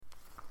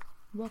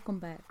Welcome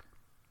back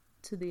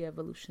to the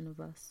Evolution of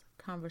Us,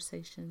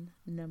 conversation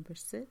number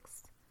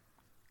 6,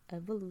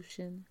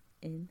 Evolution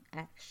in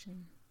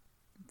Action.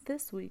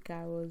 This week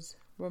I was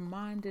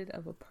reminded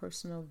of a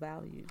personal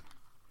value,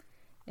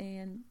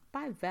 and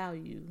by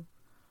value,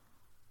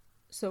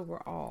 so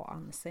we're all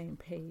on the same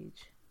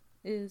page,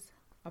 is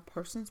a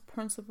person's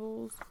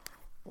principles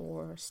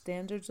or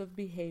standards of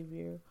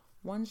behavior,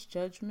 one's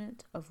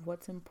judgment of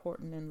what's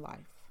important in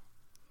life.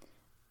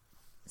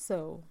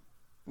 So,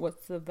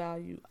 what's the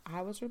value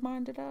I was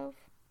reminded of?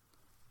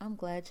 I'm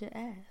glad you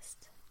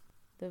asked.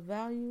 The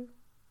value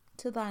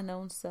to thine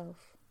own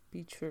self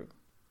be true.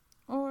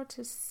 Or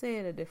to say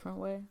it a different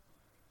way,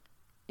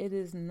 it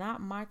is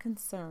not my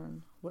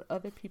concern what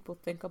other people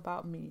think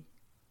about me.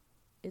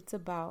 It's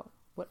about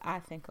what I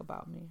think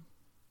about me.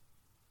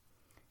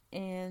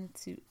 And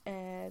to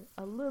add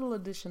a little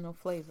additional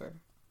flavor,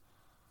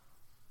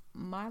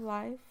 my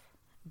life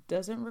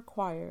doesn't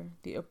require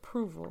the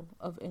approval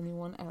of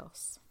anyone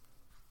else.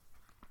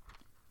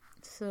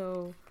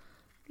 So,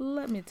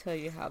 let me tell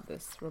you how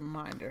this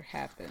reminder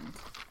happened.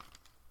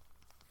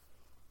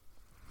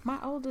 My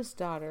oldest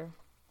daughter,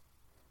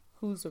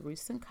 who's a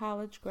recent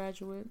college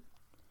graduate,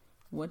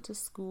 went to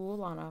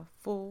school on a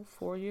full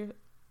 4-year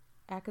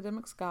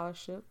academic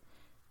scholarship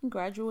and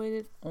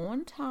graduated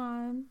on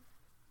time,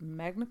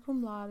 magna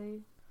cum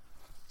laude.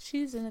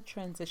 She's in a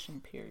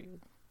transition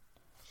period.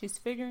 She's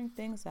figuring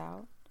things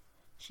out.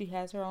 She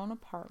has her own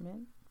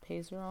apartment,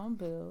 pays her own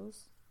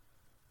bills.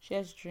 She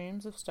has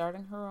dreams of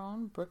starting her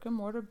own brick and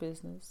mortar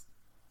business,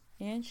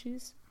 and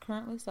she's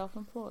currently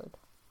self-employed.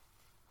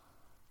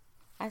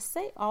 I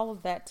say all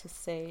of that to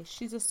say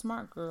she's a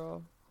smart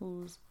girl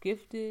who's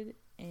gifted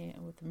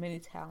and with many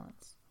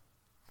talents.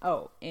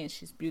 Oh, and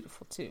she's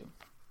beautiful too.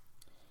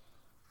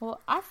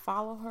 Well, I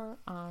follow her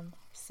on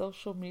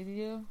social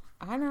media.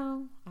 I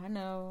know.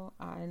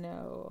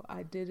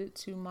 I did it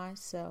to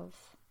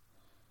myself.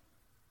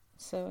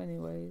 So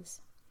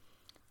anyways,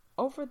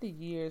 over the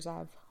years,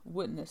 I've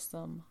witnessed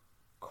some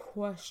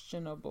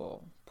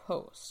questionable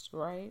posts,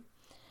 right?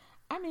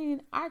 I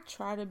mean, I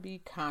try to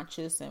be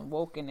conscious and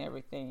woke and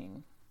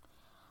everything,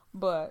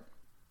 but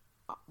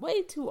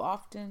way too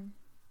often,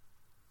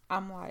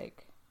 I'm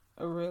like,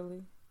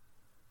 really?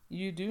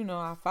 You do know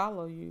I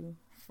follow you,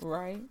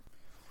 right?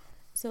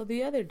 So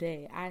the other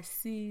day, I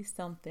see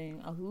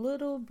something a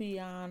little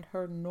beyond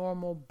her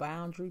normal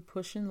boundary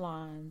pushing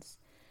lines,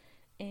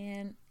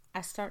 and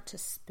I start to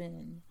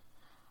spin.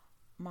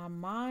 My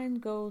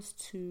mind goes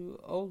to,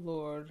 oh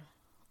Lord,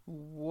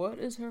 what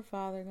is her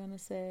father going to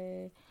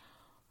say?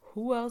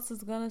 Who else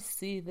is going to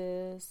see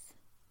this?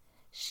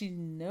 She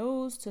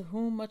knows to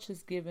whom much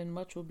is given,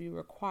 much will be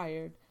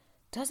required.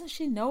 Doesn't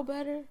she know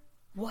better?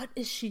 What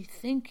is she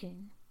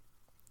thinking?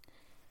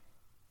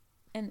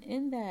 And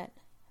in that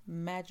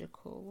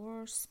magical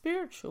or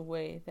spiritual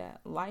way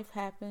that life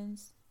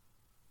happens,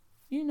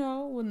 you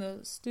know, when the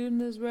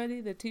student is ready,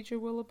 the teacher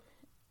will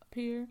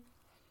appear.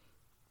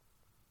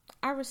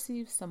 I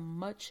received some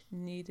much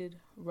needed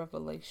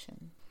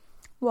revelation.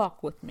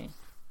 Walk with me.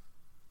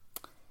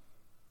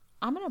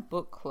 I'm in a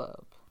book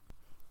club.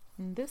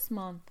 And this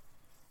month,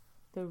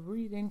 the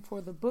reading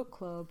for the book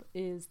club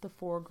is The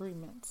 4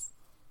 Agreements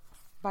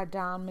by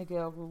Don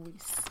Miguel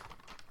Ruiz.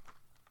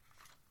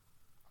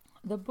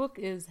 The book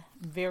is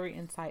very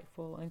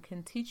insightful and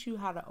can teach you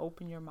how to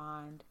open your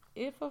mind,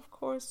 if of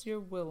course you're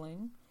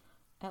willing,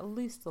 at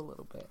least a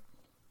little bit.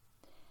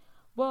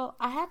 Well,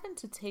 I happened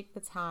to take the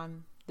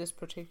time this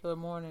particular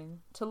morning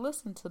to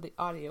listen to the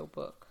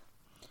audiobook.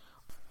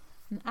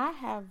 And I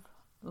have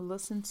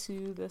listened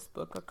to this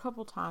book a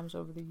couple times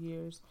over the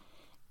years,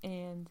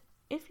 and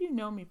if you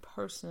know me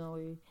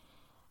personally,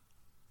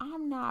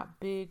 I'm not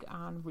big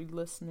on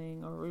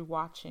re-listening or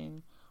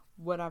rewatching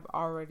what I've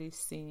already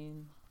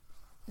seen.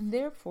 And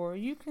therefore,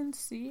 you can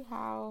see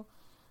how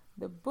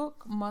the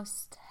book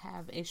must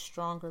have a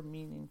stronger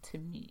meaning to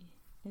me.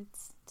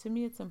 To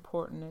me, it's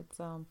important.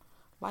 It's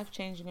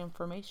life-changing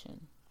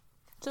information.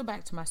 So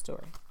back to my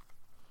story.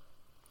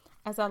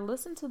 As I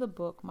listened to the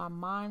book, my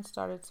mind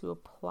started to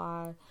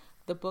apply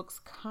the book's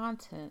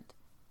content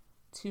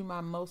to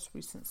my most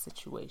recent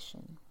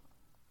situation.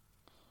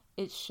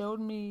 It showed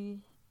me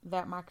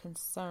that my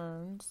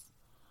concerns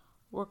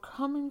were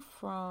coming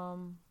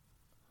from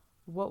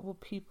what will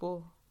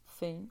people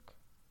think,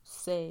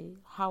 say,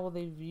 how will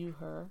they view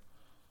her.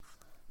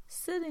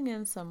 Sitting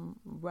in some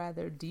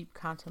rather deep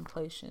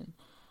contemplation,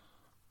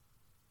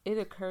 it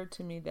occurred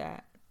to me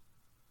that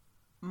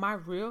my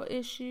real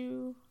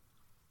issue,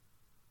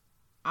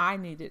 I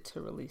needed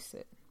to release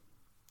it.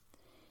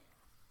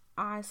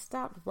 I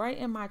stopped right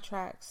in my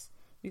tracks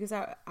because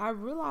I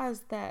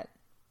realized that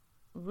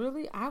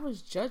really I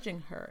was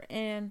judging her,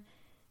 and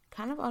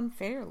kind of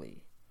unfairly.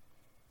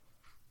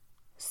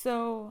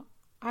 So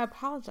I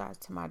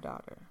apologized to my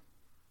daughter.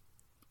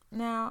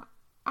 Now,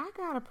 I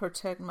gotta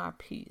protect my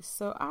peace,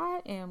 so I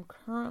am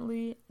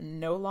currently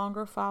no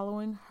longer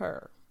following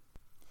her.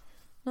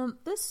 Now,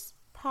 this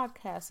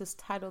podcast is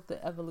titled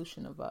The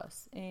Evolution of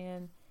Us,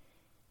 and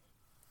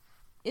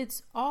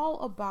It's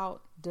all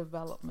about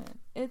development.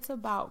 It's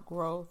about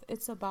growth.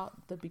 It's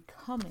about the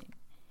becoming.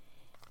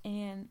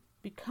 And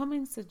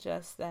becoming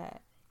suggests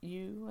that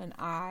you and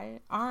I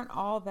aren't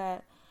all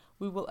that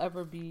we will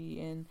ever be.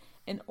 And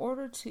in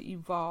order to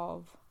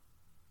evolve,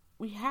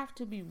 we have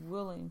to be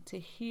willing to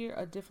hear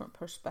a different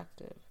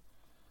perspective,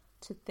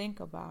 to think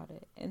about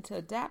it, and to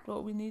adapt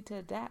what we need to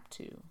adapt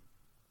to.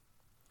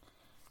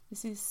 You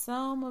see,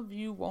 some of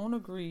you won't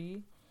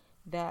agree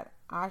that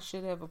I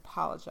should have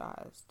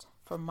apologized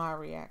for my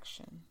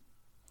reaction.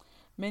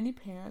 Many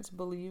parents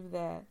believe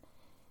that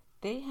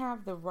they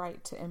have the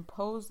right to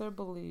impose their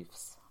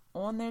beliefs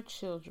on their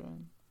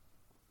children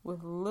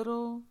with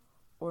little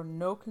or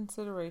no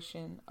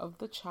consideration of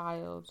the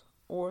child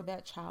or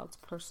that child's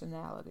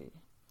personality.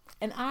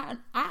 And I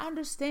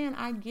understand,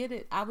 I get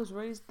it. I was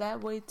raised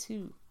that way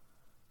too.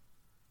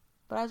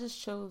 But I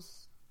just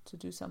chose to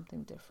do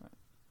something different.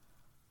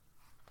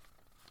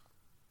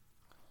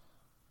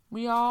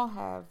 We all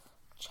have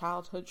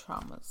childhood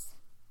traumas.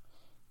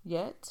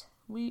 Yet,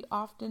 we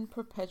often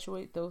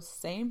perpetuate those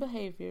same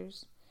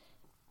behaviors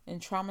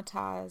and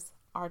traumatize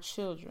our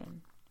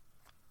children,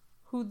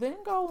 who then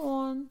go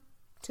on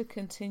to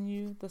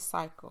continue the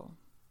cycle.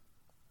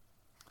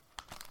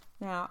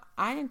 Now,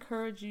 I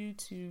encourage you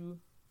to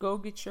go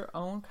get your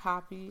own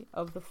copy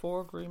of the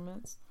 4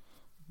 Agreements,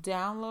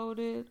 download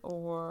it,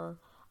 or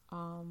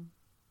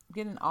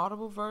get an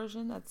Audible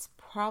version that's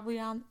probably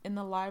in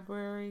the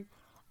library,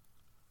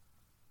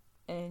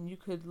 and you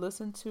could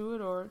listen to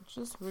it or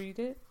just read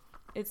it.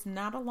 It's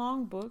not a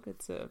long book.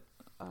 It's a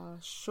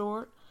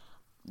short.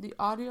 The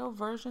audio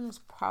version is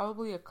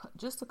probably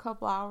just a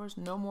couple hours,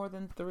 no more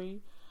than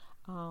 3,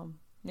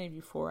 maybe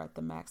 4 at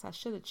the max. I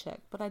should have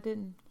checked, but I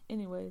didn't.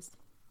 Anyways,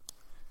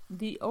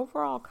 the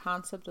overall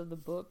concept of the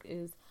book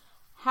is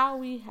how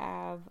we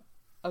have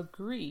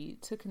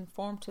agreed to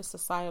conform to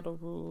societal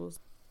rules.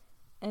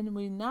 And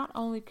we not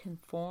only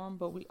conform,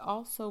 but we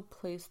also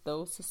place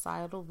those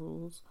societal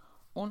rules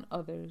on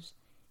others,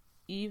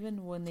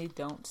 even when they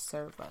don't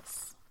serve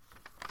us.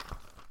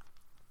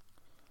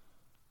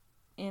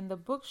 And the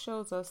book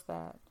shows us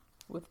that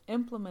with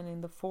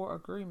implementing the 4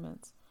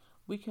 agreements,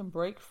 we can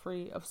break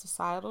free of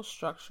societal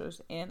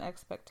structures and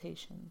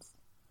expectations.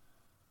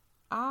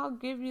 I'll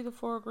give you the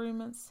 4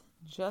 agreements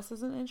just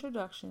as an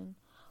introduction,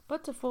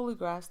 but to fully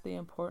grasp the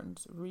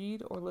importance,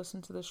 read or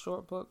listen to the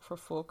short book for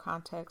full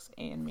context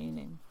and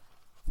meaning.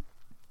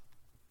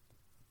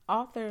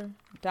 Author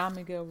Don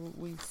Miguel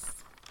Ruiz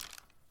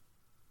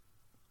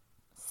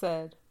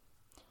said,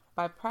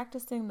 by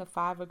practicing the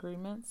 5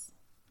 agreements,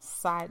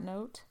 side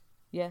note,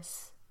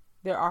 yes,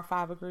 there are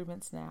 5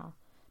 agreements now.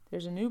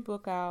 There's a new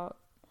book out,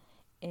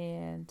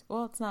 and,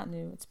 well, it's not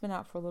new. It's been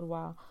out for a little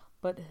while,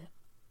 but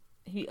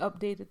he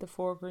updated the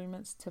 4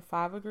 agreements to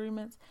 5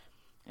 agreements.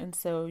 And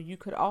so you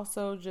could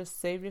also just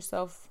save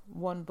yourself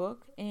one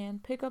book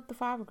and pick up the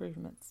 5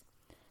 agreements.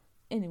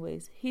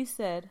 Anyways, he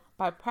said,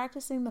 by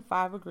practicing the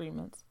 5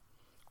 agreements,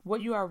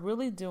 what you are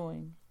really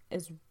doing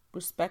is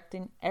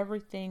respecting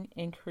everything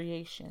in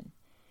creation.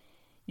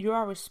 You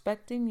are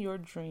respecting your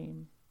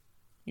dream.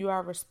 You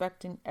are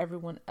respecting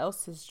everyone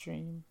else's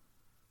dream.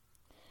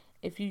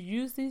 If you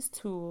use these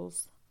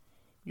tools,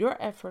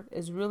 your effort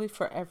is really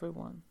for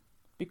everyone,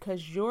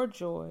 because your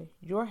joy,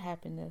 your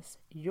happiness,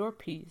 your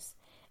peace,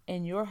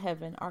 and your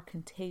heaven are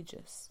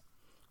contagious.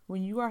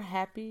 When you are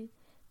happy,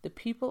 the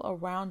people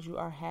around you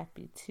are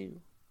happy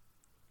too,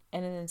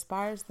 and it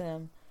inspires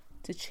them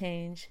to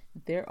change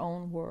their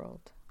own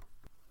world.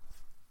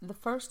 The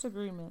first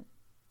agreement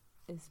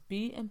is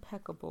be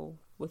impeccable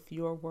with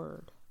your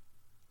word.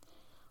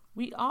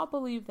 We all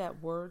believe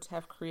that words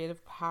have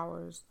creative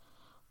powers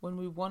when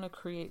we want to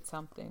create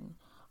something,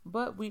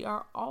 but we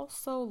are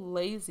also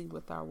lazy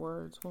with our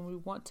words when we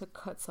want to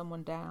cut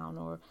someone down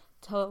or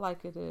tell it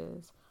like it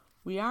is.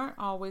 We aren't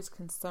always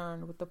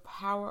concerned with the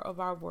power of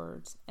our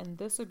words, and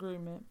this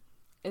agreement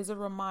is a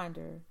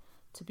reminder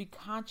to be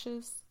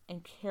conscious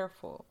and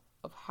careful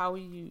of how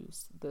we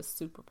use this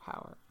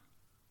superpower.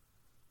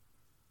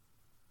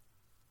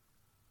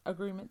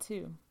 Agreement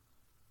 2.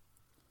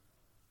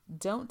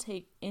 Don't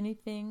take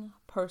anything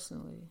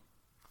personally.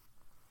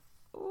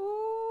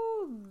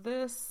 Ooh,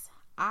 this,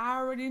 I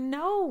already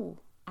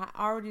know.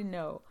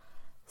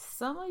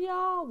 Some of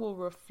y'all will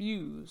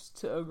refuse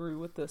to agree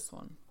with this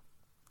one.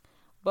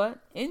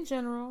 But in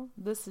general,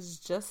 this is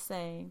just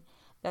saying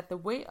that the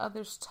way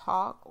others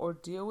talk or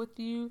deal with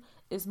you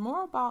is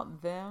more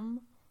about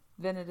them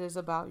than it is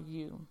about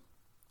you.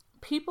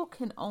 People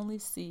can only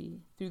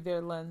see through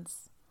their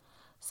lens.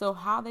 So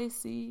how they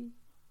see,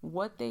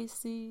 what they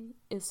see,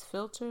 is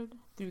filtered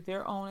through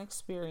their own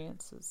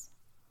experiences.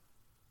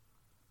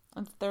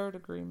 And third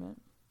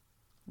agreement,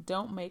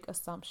 don't make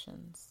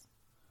assumptions.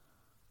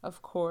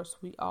 Of course,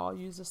 we all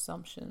use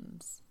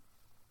assumptions.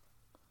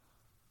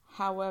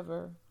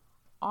 However,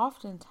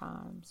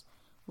 oftentimes,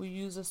 we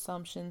use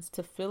assumptions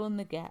to fill in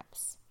the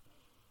gaps.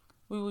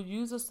 We will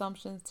use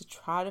assumptions to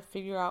try to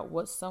figure out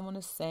what someone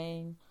is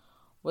saying,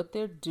 what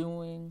they're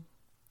doing,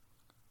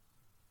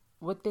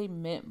 what they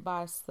meant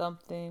by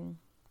something.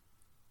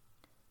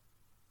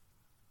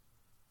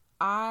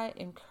 I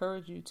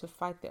encourage you to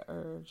fight the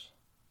urge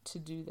to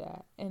do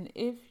that. And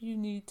if you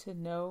need to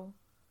know,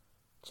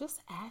 just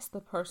ask the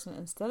person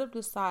instead of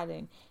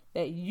deciding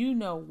that you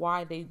know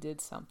why they did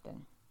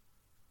something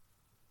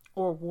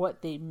or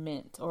what they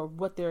meant or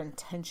what their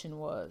intention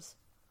was.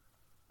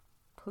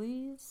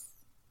 Please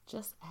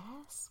just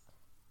ask.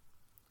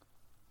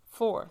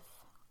 Fourth,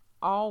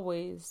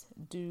 always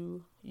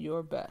do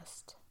your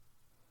best.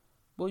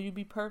 Will you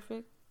be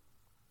perfect?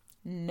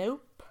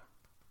 Nope.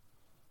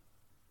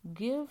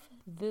 Give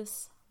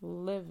this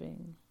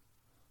living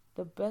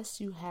the best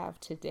you have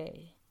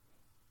today.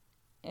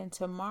 And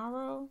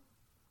tomorrow,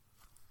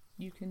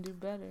 you can do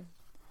better.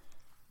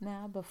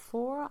 Now,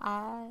 before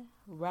I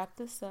wrap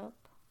this up,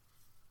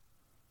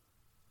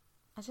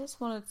 I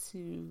just wanted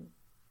to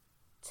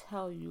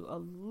tell you a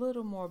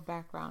little more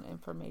background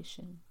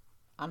information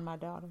on my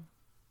daughter.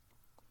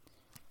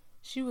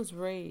 She was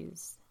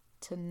raised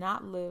to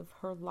not live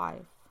her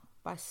life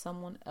by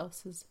someone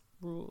else's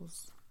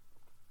rules.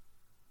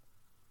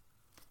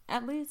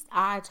 At least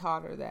I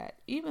taught her that,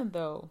 even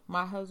though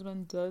my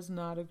husband does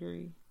not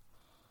agree.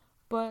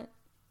 But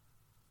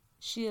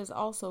she has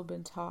also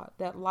been taught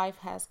that life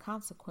has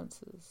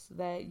consequences,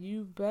 that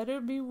you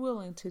better be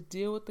willing to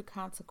deal with the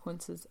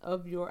consequences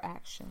of your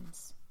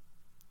actions.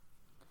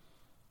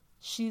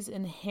 She's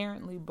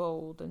inherently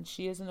bold and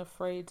she isn't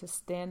afraid to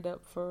stand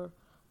up for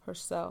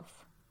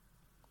herself.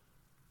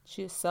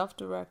 She is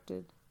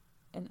self-directed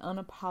and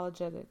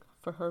unapologetic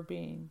for her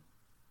being.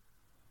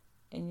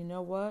 And you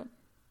know what?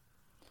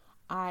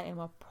 I am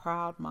a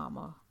proud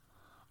mama.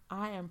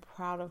 I am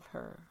proud of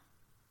her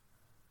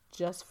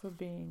just for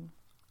being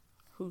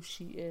who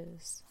she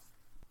is.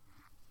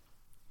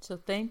 So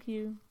thank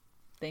you.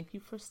 Thank you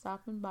for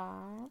stopping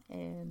by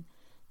and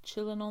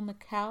chilling on the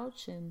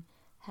couch and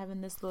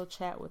having this little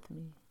chat with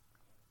me.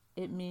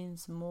 It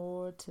means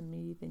more to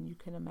me than you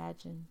can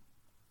imagine.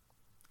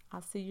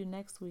 I'll see you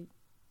next week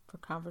for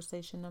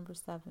conversation number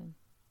 7.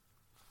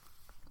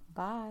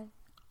 Bye.